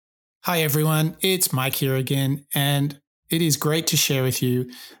Hi everyone, it's Mike here again, and it is great to share with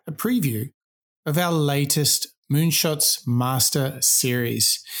you a preview of our latest Moonshots Master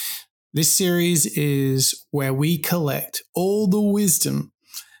series. This series is where we collect all the wisdom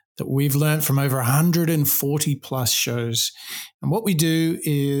that we've learned from over 140 plus shows. And what we do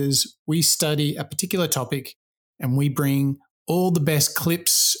is we study a particular topic and we bring all the best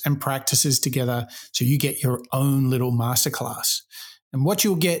clips and practices together so you get your own little masterclass. And what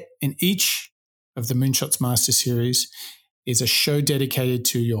you'll get in each of the Moonshots Master Series is a show dedicated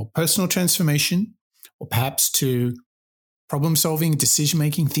to your personal transformation, or perhaps to problem solving, decision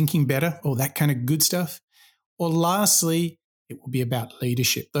making, thinking better, all that kind of good stuff. Or lastly, it will be about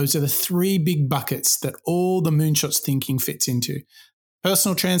leadership. Those are the three big buckets that all the Moonshots thinking fits into: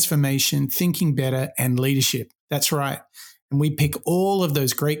 personal transformation, thinking better, and leadership. That's right. And we pick all of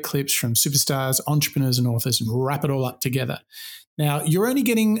those great clips from superstars, entrepreneurs, and authors and wrap it all up together. Now, you're only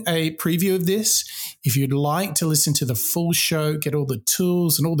getting a preview of this. If you'd like to listen to the full show, get all the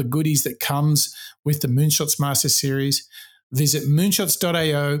tools and all the goodies that comes with the Moonshots Master Series, visit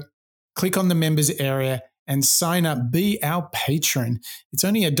moonshots.io, click on the members area, and sign up. Be our patron. It's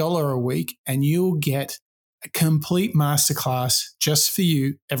only $1 a week, and you'll get a complete masterclass just for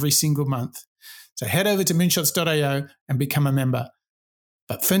you every single month. So head over to moonshots.io and become a member.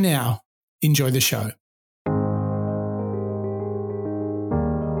 But for now, enjoy the show.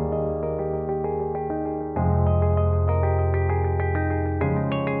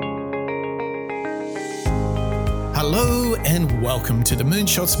 Hello and welcome to the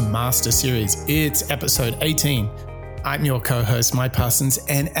Moonshots Master Series. It's episode 18. I'm your co-host, Mike Parsons,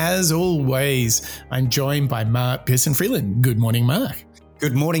 and as always, I'm joined by Mark Pearson-Freeland. Good morning, Mark.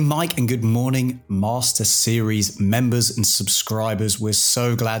 Good morning, Mike, and good morning, Master Series members and subscribers. We're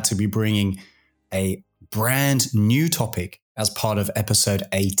so glad to be bringing a brand new topic as part of episode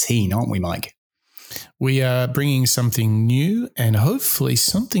 18, aren't we, Mike? We are bringing something new and hopefully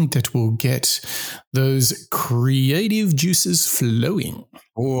something that will get those creative juices flowing.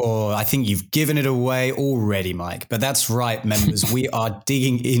 Oh, I think you've given it away already, Mike. But that's right, members. We are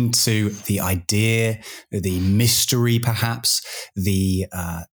digging into the idea, the mystery, perhaps, the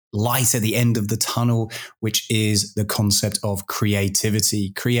light at the end of the tunnel, which is the concept of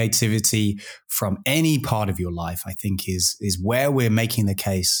creativity. Creativity from any part of your life, I think, is where we're making the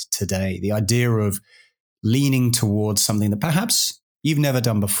case today. The idea of leaning towards something that perhaps you've never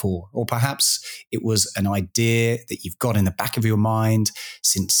done before, or perhaps it was an idea that you've got in the back of your mind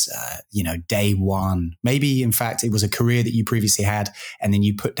since, day one. Maybe, in fact, it was a career that you previously had, and then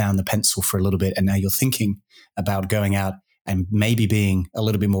you put down the pencil for a little bit, and now you're thinking about going out and maybe being a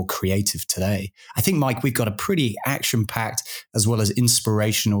little bit more creative today. I think, Mike, we've got a pretty action-packed as well as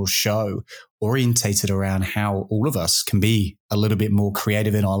inspirational show orientated around how all of us can be a little bit more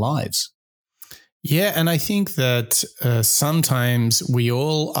creative in our lives. Yeah, and I think that sometimes we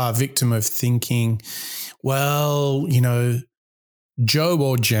all are victim of thinking, well, Joe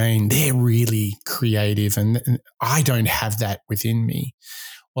or Jane, they're really creative and I don't have that within me.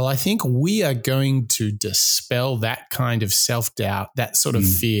 Well, I think we are going to dispel that kind of self-doubt, that sort of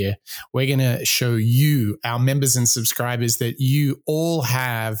fear. We're going to show you, our members and subscribers, that you all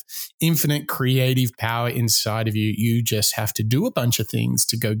have infinite creative power inside of you. You just have to do a bunch of things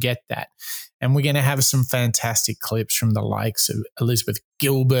to go get that. And we're going to have some fantastic clips from the likes of Elizabeth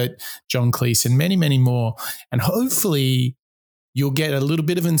Gilbert, John Cleese, and many, many more. And hopefully you'll get a little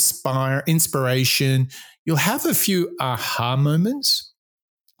bit of inspiration. You'll have a few aha moments.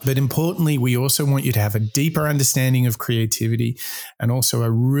 But importantly, we also want you to have a deeper understanding of creativity and also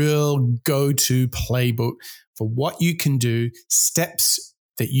a real go-to playbook for what you can do, steps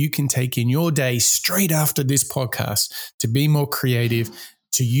that you can take in your day straight after this podcast to be more creative,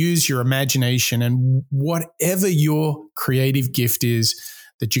 to use your imagination, and whatever your creative gift is,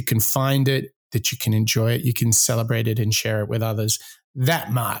 that you can find it, that you can enjoy it, you can celebrate it and share it with others.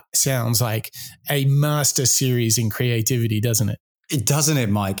 That, Mark, sounds like a master series in creativity, doesn't it? Doesn't it,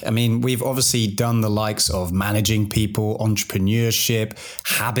 Mike? I mean, we've obviously done the likes of managing people, entrepreneurship,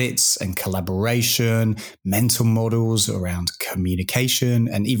 habits and collaboration, mental models around communication,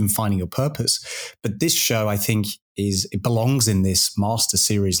 and even finding your purpose. But this show, I think, it belongs in this Master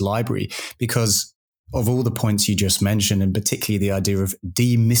Series library because of all the points you just mentioned, and particularly the idea of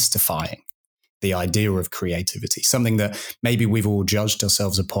demystifying the idea of creativity, something that maybe we've all judged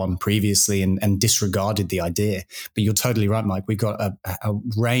ourselves upon previously and disregarded the idea. But you're totally right, Mike. We've got a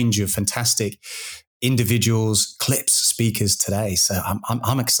range of fantastic individuals, clips, speakers today. So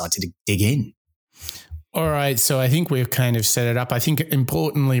I'm excited to dig in. All right, so I think we've kind of set it up. I think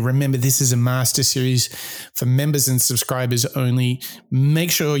importantly, remember this is a master series for members and subscribers only.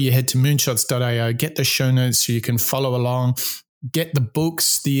 Make sure you head to moonshots.io, get the show notes so you can follow along, get the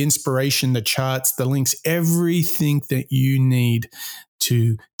books, the inspiration, the charts, the links, everything that you need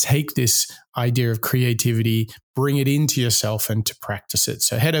to take this idea of creativity, bring it into yourself and to practice it.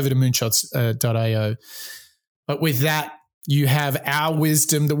 So head over to moonshots.io. But with that, you have our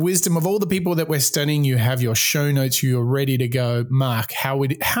wisdom, the wisdom of all the people that we're studying. You have your show notes. You're ready to go. Mark, how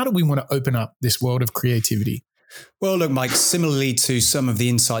do we want to open up this world of creativity? Well, look, Mike, similarly to some of the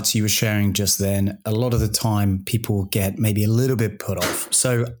insights you were sharing just then, a lot of the time people get maybe a little bit put off.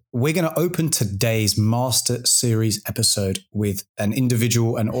 So we're going to open today's Master Series episode with an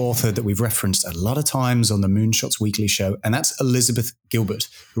individual, an author that we've referenced a lot of times on the Moonshots Weekly show, and that's Elizabeth Gilbert,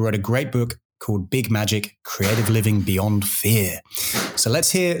 who wrote a great book called Big Magic, Creative Living Beyond Fear. So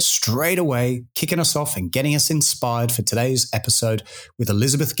let's hear straight away, kicking us off and getting us inspired for today's episode with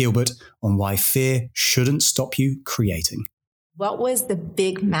Elizabeth Gilbert on why fear shouldn't stop you creating. What was the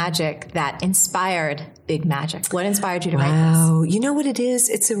big magic that inspired Big Magic? What inspired you to write this? Wow. You know what it is?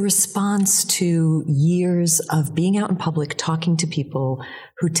 It's a response to years of being out in public, talking to people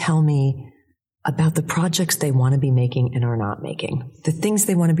who tell me about the projects they want to be making and are not making, the things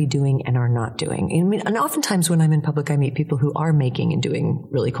they want to be doing and are not doing. And oftentimes when I'm in public, I meet people who are making and doing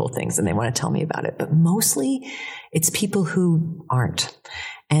really cool things and they want to tell me about it. But mostly it's people who aren't.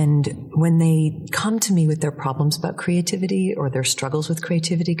 And when they come to me with their problems about creativity or their struggles with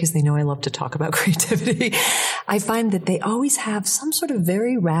creativity, because they know I love to talk about creativity, I find that they always have some sort of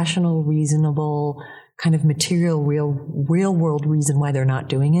very rational, reasonable, kind of material, real world reason why they're not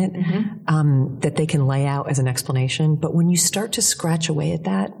doing it, that they can lay out as an explanation. But when you start to scratch away at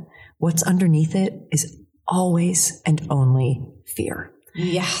that, what's underneath it is always and only fear.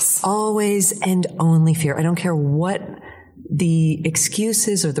 Yes. Always and only fear. I don't care what the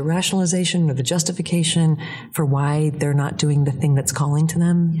excuses or the rationalization or the justification for why they're not doing the thing that's calling to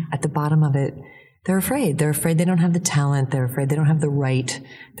them. Yeah. At the bottom of it, they're afraid. They're afraid they don't have the talent. They're afraid they don't have the right.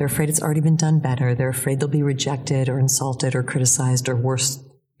 They're afraid it's already been done better. They're afraid they'll be rejected or insulted or criticized or worse,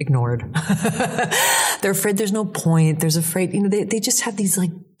 ignored. They're afraid there's no point. There's afraid, they just have these like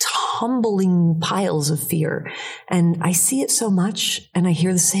tumbling piles of fear. And I see it so much and I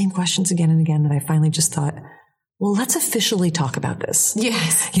hear the same questions again and again that I finally just thought, well, let's officially talk about this.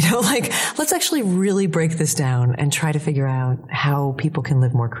 Yes. Let's actually really break this down and try to figure out how people can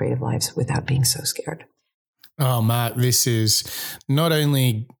live more creative lives without being so scared. Oh, Mark, this is not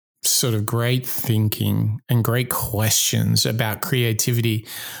only sort of great thinking and great questions about creativity.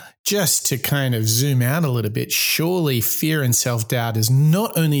 Just to kind of zoom out a little bit, surely fear and self-doubt is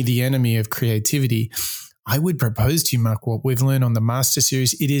not only the enemy of creativity. I would propose to you, Mark, what we've learned on the Master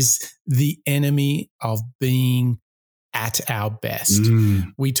Series, it is the enemy of being at our best.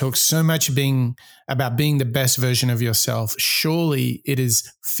 We talk so much about being the best version of yourself. Surely it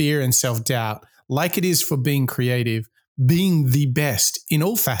is fear and self-doubt, like it is for being creative, being the best in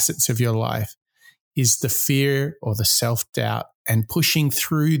all facets of your life is the fear or the self-doubt. And pushing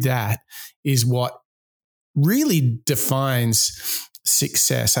through that is what really defines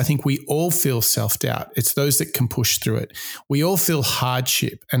success. I think we all feel self-doubt. It's those that can push through it. We all feel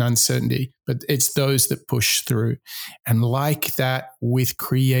hardship and uncertainty, but it's those that push through. And like that with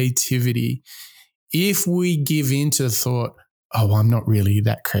creativity, if we give in to the thought, oh, I'm not really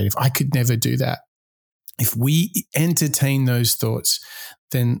that creative, I could never do that. If we entertain those thoughts,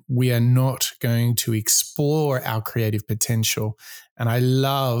 then we are not going to explore our creative potential. And I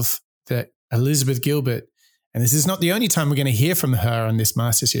love that Elizabeth Gilbert, and this is not the only time we're going to hear from her on this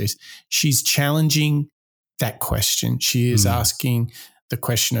Master Series, she's challenging that question. She is asking the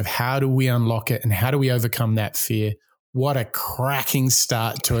question of how do we unlock it and how do we overcome that fear? What a cracking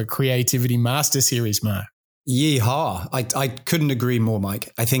start to a Creativity Master Series, Mark. Yeehaw. I couldn't agree more,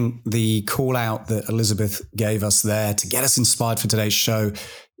 Mike. I think the call out that Elizabeth gave us there to get us inspired for today's show,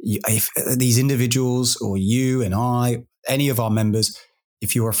 if these individuals or you and I, any of our members,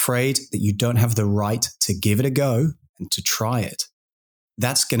 if you're afraid that you don't have the right to give it a go and to try it,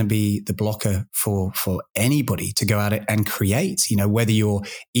 that's going to be the blocker for anybody to go at it and create. Whether you're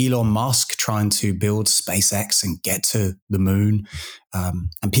Elon Musk trying to build SpaceX and get to the moon,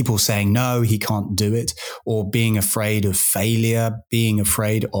 and people saying, no, he can't do it, or being afraid of failure, being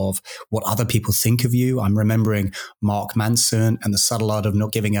afraid of what other people think of you. I'm remembering Mark Manson and The Subtle Art of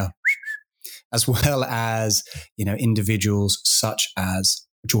Not Giving a, as well as, individuals such as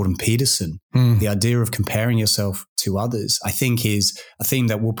Jordan Peterson. The idea of comparing yourself to others, I think, is a theme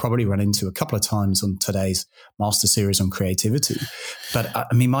that we'll probably run into a couple of times on today's Master Series on creativity. But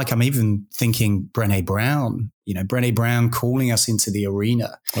I mean, Mike, I'm even thinking Brené Brown, Brené Brown calling us into the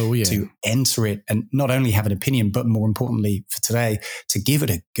arena to enter it and not only have an opinion, but more importantly for today, to give it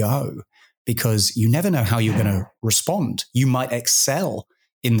a go, because you never know how you're going to respond. You might excel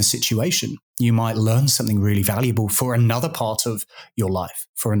in the situation. You might learn something really valuable for another part of your life,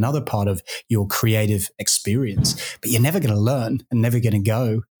 for another part of your creative experience, but you're never going to learn and never going to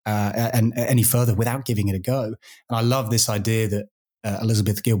go and any further without giving it a go. And I love this idea that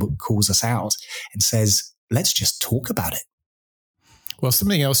Elizabeth Gilbert calls us out and says, let's just talk about it. Well,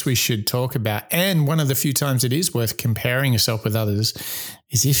 something else we should talk about, and one of the few times it is worth comparing yourself with others,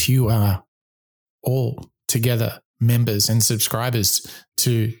 is if you are all together members and subscribers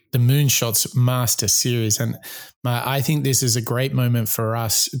to the Moonshots Master Series. And I think this is a great moment for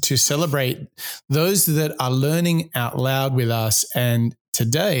us to celebrate those that are learning out loud with us and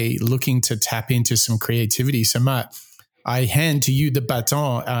today looking to tap into some creativity. So, Mark, I hand to you the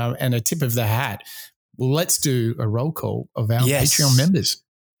baton and a tip of the hat. Well, let's do a roll call of our Patreon members.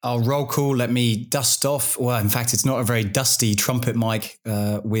 I'll roll call. Let me dust off. Well, in fact, it's not a very dusty trumpet mic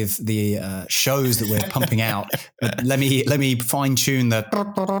with the shows that we're pumping out. But let me fine tune the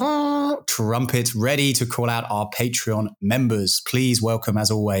trumpet, ready to call out our Patreon members. Please welcome,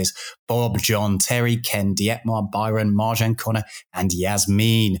 as always, Bob, John, Terry, Ken, Dietmar, Byron, Marjan, Connor, and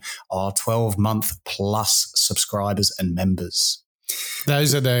Yasmin, our 12-month plus subscribers and members.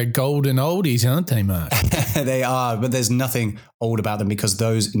 Those are the golden oldies, aren't they, Mark? They are, but there's nothing old about them because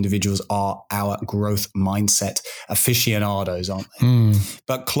those individuals are our growth mindset aficionados, aren't they?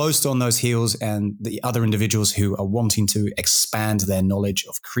 But close on those heels, and the other individuals who are wanting to expand their knowledge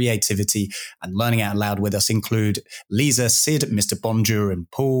of creativity and learning out loud with us include Lisa, Sid, Mr. Bonjour and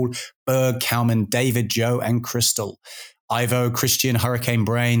Paul, Berg, Kalman, David, Joe, and Crystal. Ivo, Christian, Hurricane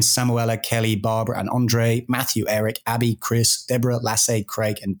Brain, Samuela, Kelly, Barbara, and Andre, Matthew, Eric, Abby, Chris, Deborah, Lasse,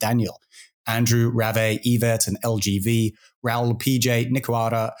 Craig, and Daniel, Andrew, Rave, Yvette, and LGV, Raul, PJ,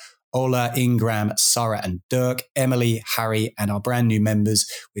 Nicoara, Ola, Ingram, Sarah, and Dirk, Emily, Harry, and our brand new members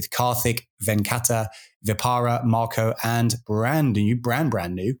with Karthik, Venkata, Vipara, Marco, and brand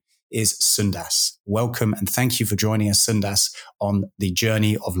new is Sundas. Welcome and thank you for joining us, Sundas, on the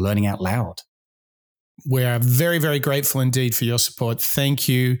journey of learning out loud. We are very, very grateful indeed for your support. Thank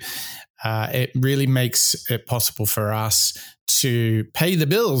you. It really makes it possible for us to pay the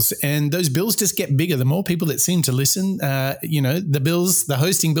bills, and those bills just get bigger. The more people that seem to listen, the bills, the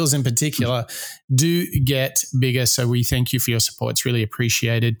hosting bills in particular, do get bigger. So we thank you for your support. It's really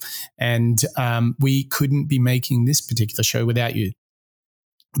appreciated. And we couldn't be making this particular show without you.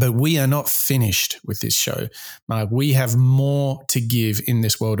 But we are not finished with this show, Mark. We have more to give in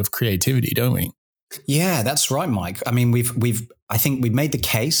this world of creativity, don't we? Yeah, that's right, Mike. I mean, I think we've made the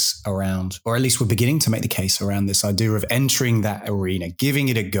case around, or at least we're beginning to make the case around this idea of entering that arena, giving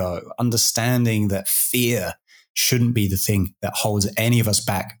it a go, understanding that fear shouldn't be the thing that holds any of us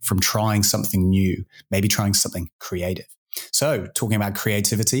back from trying something new, maybe trying something creative. So talking about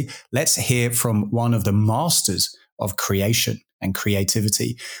creativity, let's hear from one of the masters of creation and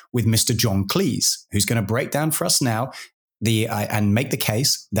creativity with Mr. John Cleese, who's going to break down for us now and make the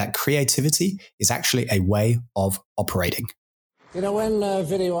case that creativity is actually a way of operating. When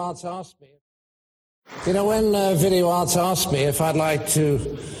Video Arts asked me if I'd like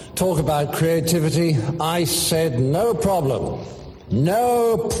to talk about creativity, I said no problem.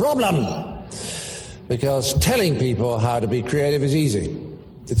 No problem. Because telling people how to be creative is easy.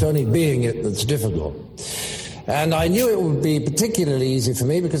 It's only being it that's difficult. And I knew it would be particularly easy for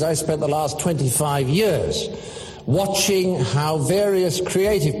me because I spent the last 25 years watching how various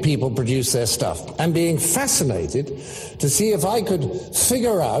creative people produce their stuff and being fascinated to see if I could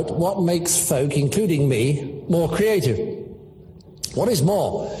figure out what makes folk, including me, more creative. What is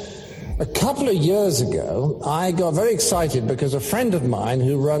more, a couple of years ago, I got very excited because a friend of mine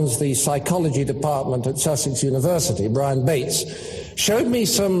who runs the psychology department at Sussex University, Brian Bates, showed me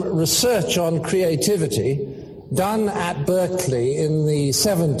some research on creativity done at Berkeley in the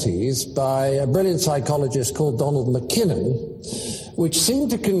 70s by a brilliant psychologist called Donald McKinnon, which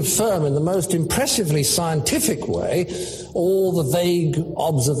seemed to confirm in the most impressively scientific way all the vague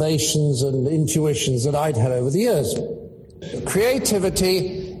observations and intuitions that I'd had over the years.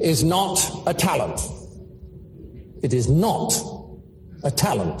 Creativity is not a talent. It is not a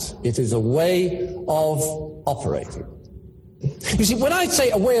talent. It is a way of operating. You see, when I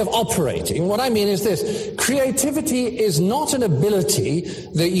say a way of operating, what I mean is this. Creativity is not an ability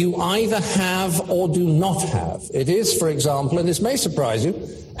that you either have or do not have. It is, for example, and this may surprise you,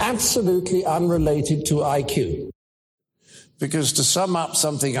 absolutely unrelated to IQ. Because to sum up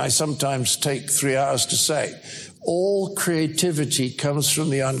something I sometimes take 3 hours to say, all creativity comes from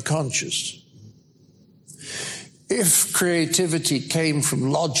the unconscious. If creativity came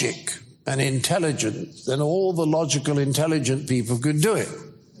from logic and intelligence, then all the logical, intelligent people could do it.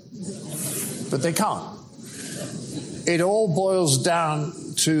 But they can't. It all boils down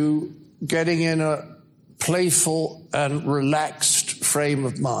to getting in a playful and relaxed frame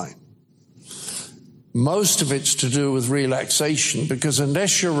of mind. Most of it's to do with relaxation, because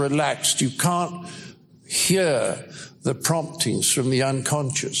unless you're relaxed, you can't hear the promptings from the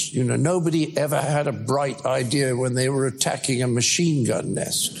unconscious. You know, nobody ever had a bright idea when they were attacking a machine gun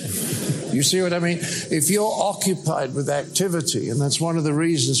nest. You see what I mean? If you're occupied with activity, and that's one of the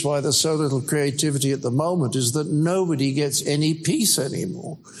reasons why there's so little creativity at the moment, is that nobody gets any peace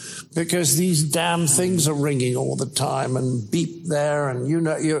anymore. Because these damn things are ringing all the time and beep there, and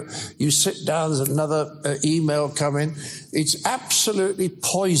you sit down, there's another email come in. It's absolutely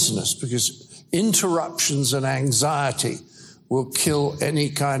poisonous, because interruptions and anxiety will kill any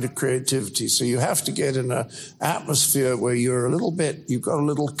kind of creativity. So you have to get in an atmosphere where you've got a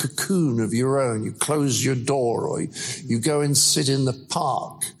little cocoon of your own. You close your door, or you go and sit in the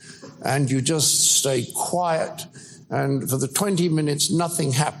park, and you just stay quiet. And for the 20 minutes,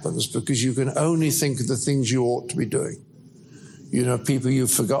 nothing happens, because you can only think of the things you ought to be doing. You know, people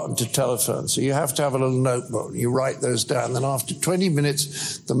you've forgotten to telephone. So you have to have a little notebook. You write those down. Then after 20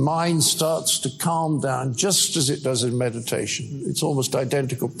 minutes, the mind starts to calm down, just as it does in meditation. It's almost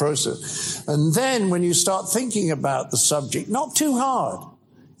identical process. And then when you start thinking about the subject, not too hard.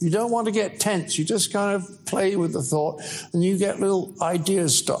 You don't want to get tense. You just kind of play with the thought, and you get little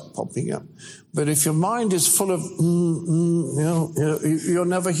ideas start popping up. But if your mind is full of, you'll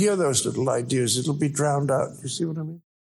never hear those little ideas. It'll be drowned out. You see what I mean?